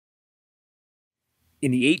In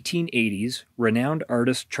the 1880s, renowned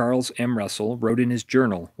artist Charles M. Russell wrote in his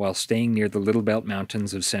journal while staying near the Little Belt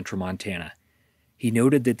Mountains of central Montana. He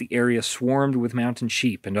noted that the area swarmed with mountain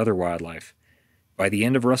sheep and other wildlife. By the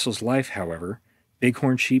end of Russell's life, however,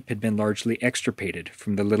 bighorn sheep had been largely extirpated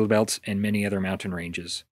from the Little Belts and many other mountain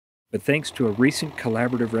ranges. But thanks to a recent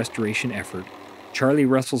collaborative restoration effort, Charlie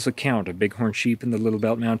Russell's account of bighorn sheep in the Little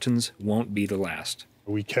Belt Mountains won't be the last.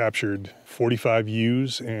 We captured 45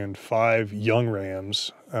 ewes and 5 young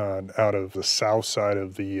rams out of the south side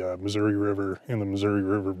of the Missouri River in the Missouri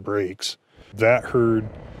River breaks. That herd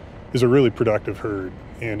is a really productive herd,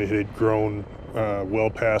 and it had grown well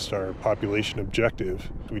past our population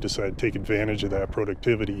objective. We decided to take advantage of that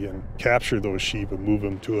productivity and capture those sheep and move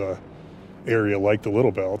them to a area like the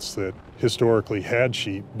Little Belts that historically had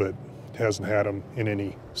sheep but hasn't had them in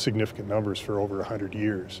any significant numbers for over 100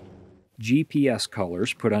 years. GPS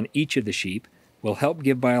collars put on each of the sheep will help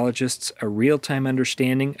give biologists a real-time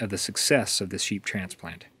understanding of the success of the sheep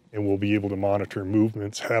transplant. And we'll be able to monitor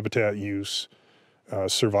movements, habitat use,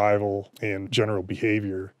 survival, and general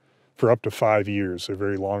behavior for up to 5 years. They're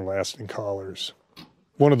very long-lasting collars.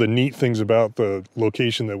 One of the neat things about the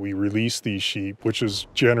location that we released these sheep, which is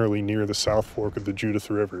generally near the South Fork of the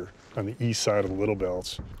Judith River on the east side of the Little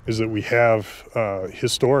Belts, is that we have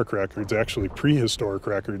historic records, actually prehistoric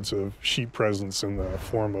records of sheep presence in the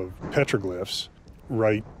form of petroglyphs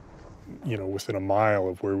right, within a mile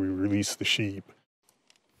of where we released the sheep.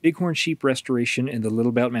 Bighorn sheep restoration in the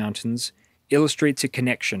Little Belt Mountains illustrates a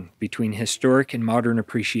connection between historic and modern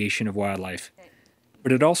appreciation of wildlife.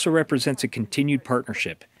 But it also represents a continued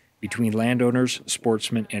partnership between landowners,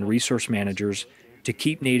 sportsmen, and resource managers to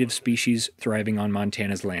keep native species thriving on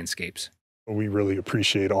Montana's landscapes. We really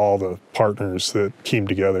appreciate all the partners that came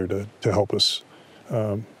together to help us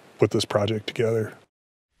put this project together.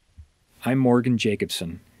 I'm Morgan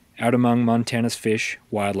Jacobson, out among Montana's fish,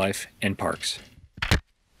 wildlife, and parks.